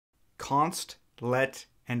const, let,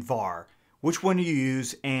 and var. Which one do you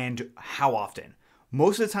use and how often?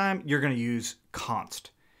 Most of the time, you're going to use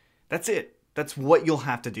const. That's it. That's what you'll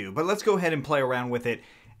have to do. But let's go ahead and play around with it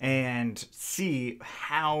and see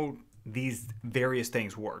how these various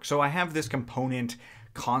things work. So I have this component,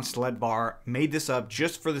 const let var, made this up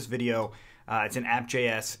just for this video. It's an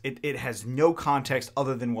app.js. It has no context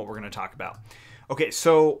other than what we're going to talk about. Okay,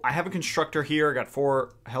 so I have a constructor here. I got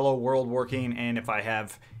for hello world working, and if I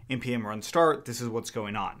have npm run start, this is what's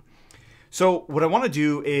going on. So what I want to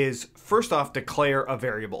do is first off declare a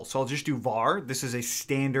variable. So I'll just do var. This is a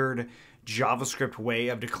standard JavaScript way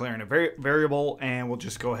of declaring a variable, and we'll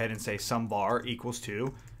just go ahead and say sum var equals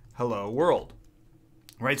to hello world.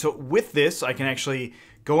 Right, so with this, I can actually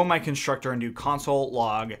go in my constructor and do console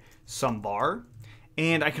log sum var,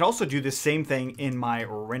 and I can also do the same thing in my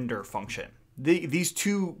render function. These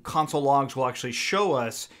two console logs will actually show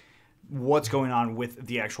us what's going on with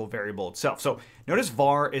the actual variable itself. So notice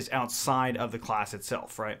var is outside of the class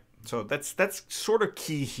itself, right? So that's sort of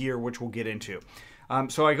key here, which we'll get into.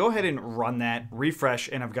 So I go ahead and run that, refresh,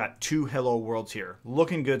 and I've got two hello worlds here.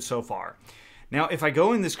 Looking good so far. Now, if I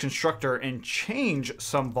go in this constructor and change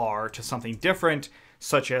some var to something different,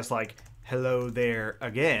 such as like hello there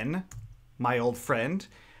again, my old friend,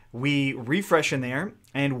 we refresh in there,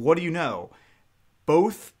 and what do you know?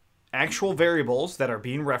 Both actual variables that are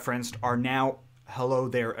being referenced are now hello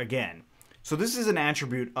there again. So this is an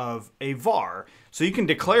attribute of a var. So you can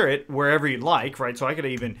declare it wherever you'd like, right? So I could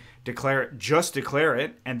even declare it, just declare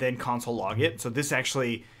it, and then console log it. So this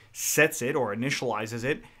actually sets it or initializes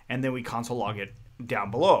it, and then we console log it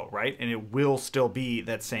down below, right? And it will still be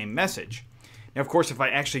that same message. Now, of course, if I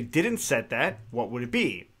actually didn't set that, what would it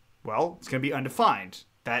be? Well, it's going to be undefined.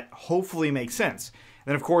 That hopefully makes sense.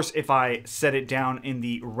 And then, of course, if I set it down in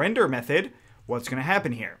the render method, what's going to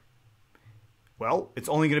happen here? Well, it's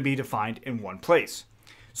only going to be defined in one place.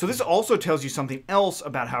 So this also tells you something else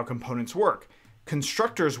about how components work.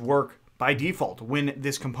 Constructors work by default. When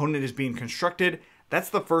this component is being constructed, that's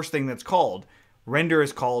the first thing that's called. Render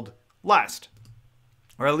is called last.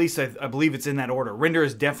 Or at least I believe it's in that order. Render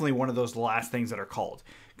is definitely one of those last things that are called.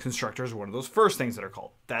 Constructor is one of those first things that are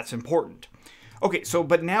called. That's important. Okay, so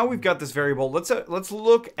but now we've got this variable. Let's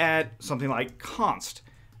look at something like const.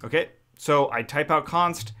 Okay, so I type out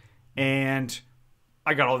const and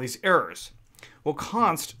I got all these errors. Well,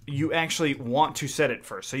 const, you actually want to set it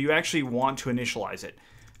first. So you actually want to initialize it.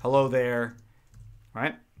 Hello there,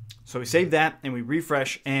 right? So we save that and we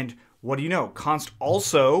refresh, and what do you know? Const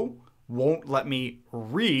also won't let me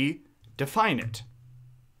redefine it,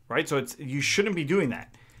 right? So you shouldn't be doing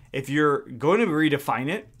that. If you're going to redefine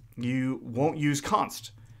it, you won't use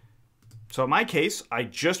const. So in my case, I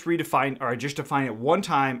just define it one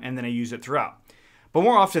time and then I use it throughout. But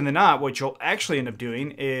more often than not, what you'll actually end up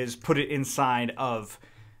doing is put it inside of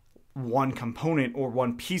one component or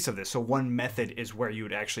one piece of this. So one method is where you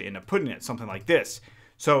would actually end up putting it, something like this.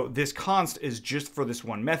 So this const is just for this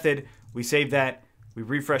one method. We save that, we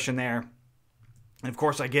refresh in there. And of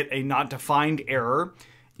course, I get a not defined error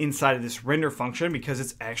inside of this render function because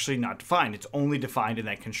it's actually not defined. It's only defined in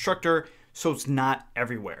that constructor, so it's not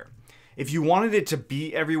everywhere. If you wanted it to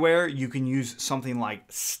be everywhere, you can use something like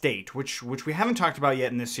state, which we haven't talked about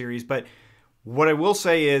yet in this series, but what I will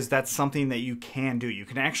say is that's something that you can do. You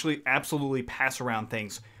can actually absolutely pass around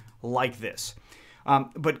things like this.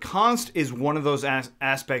 But const is one of those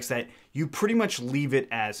aspects that you pretty much leave it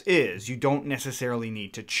as is. You don't necessarily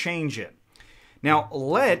need to change it. Now,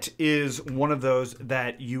 let is one of those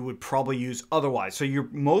that you would probably use otherwise. So you're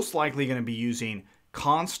most likely going to be using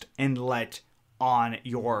const and let on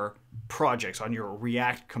your projects, on your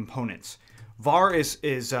React components. Var is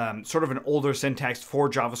sort of an older syntax for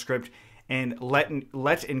JavaScript, and let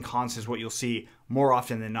and const is what you'll see more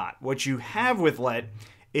often than not. What you have with let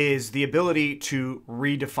is the ability to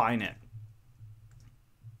redefine it.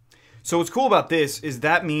 So what's cool about this is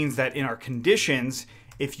that means that in our conditions,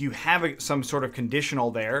 if you have some sort of conditional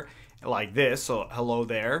there, like this, so hello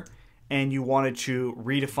there, and you wanted to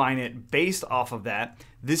redefine it based off of that,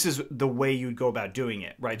 this is the way you'd go about doing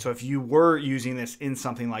it, right? So if you were using this in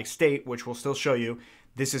something like state, which we'll still show you,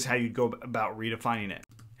 this is how you'd go about redefining it.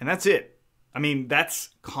 And that's it. I mean, that's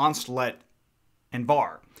const, let, and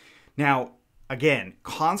var. Now, again,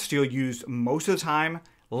 const you'll use most of the time.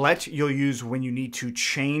 Let you'll use when you need to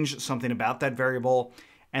change something about that variable.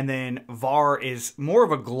 And then var is more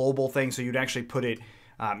of a global thing, so you'd actually put it,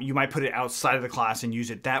 you might put it outside of the class and use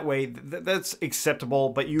it that way. That's acceptable,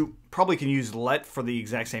 but you probably can use let for the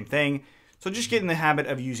exact same thing. So just get in the habit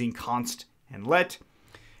of using const and let.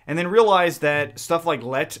 And then realize that stuff like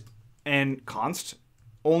let and const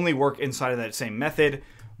only work inside of that same method.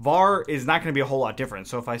 var is not going to be a whole lot different.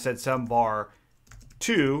 So if I said sum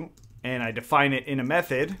var2 and I define it in a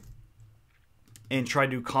method and try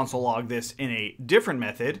to console log this in a different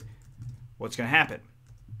method, what's going to happen?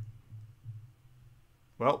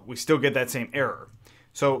 Well, we still get that same error.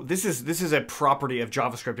 So this is a property of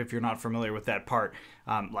JavaScript if you're not familiar with that part.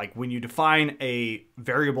 Like when you define a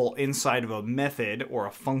variable inside of a method or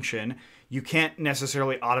a function, you can't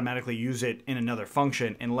necessarily automatically use it in another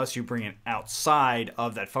function unless you bring it outside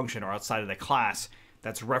of that function or outside of the class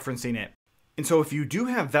that's referencing it. And so if you do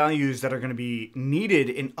have values that are going to be needed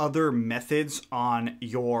in other methods on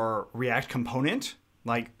your React component,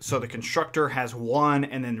 like so the constructor has one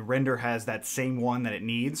and then render has that same one that it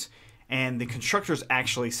needs, and the constructor's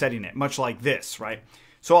actually setting it, much like this, right?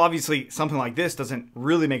 So obviously something like this doesn't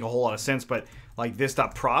really make a whole lot of sense, but like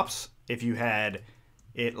this.props, if you had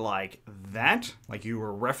it like that, like you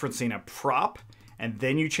were referencing a prop and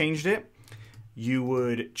then you changed it, you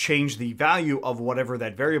would change the value of whatever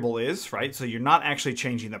that variable is, right? So you're not actually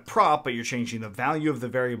changing the prop, but you're changing the value of the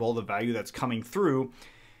variable, the value that's coming through.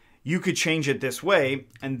 You could change it this way,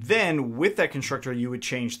 and then with that constructor, you would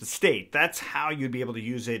change the state. That's how you'd be able to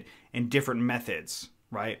use it in different methods,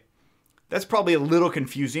 right? That's probably a little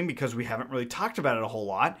confusing because we haven't really talked about it a whole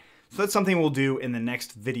lot. So that's something we'll do in the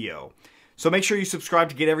next video. So make sure you subscribe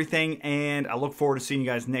to get everything, and I look forward to seeing you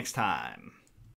guys next time.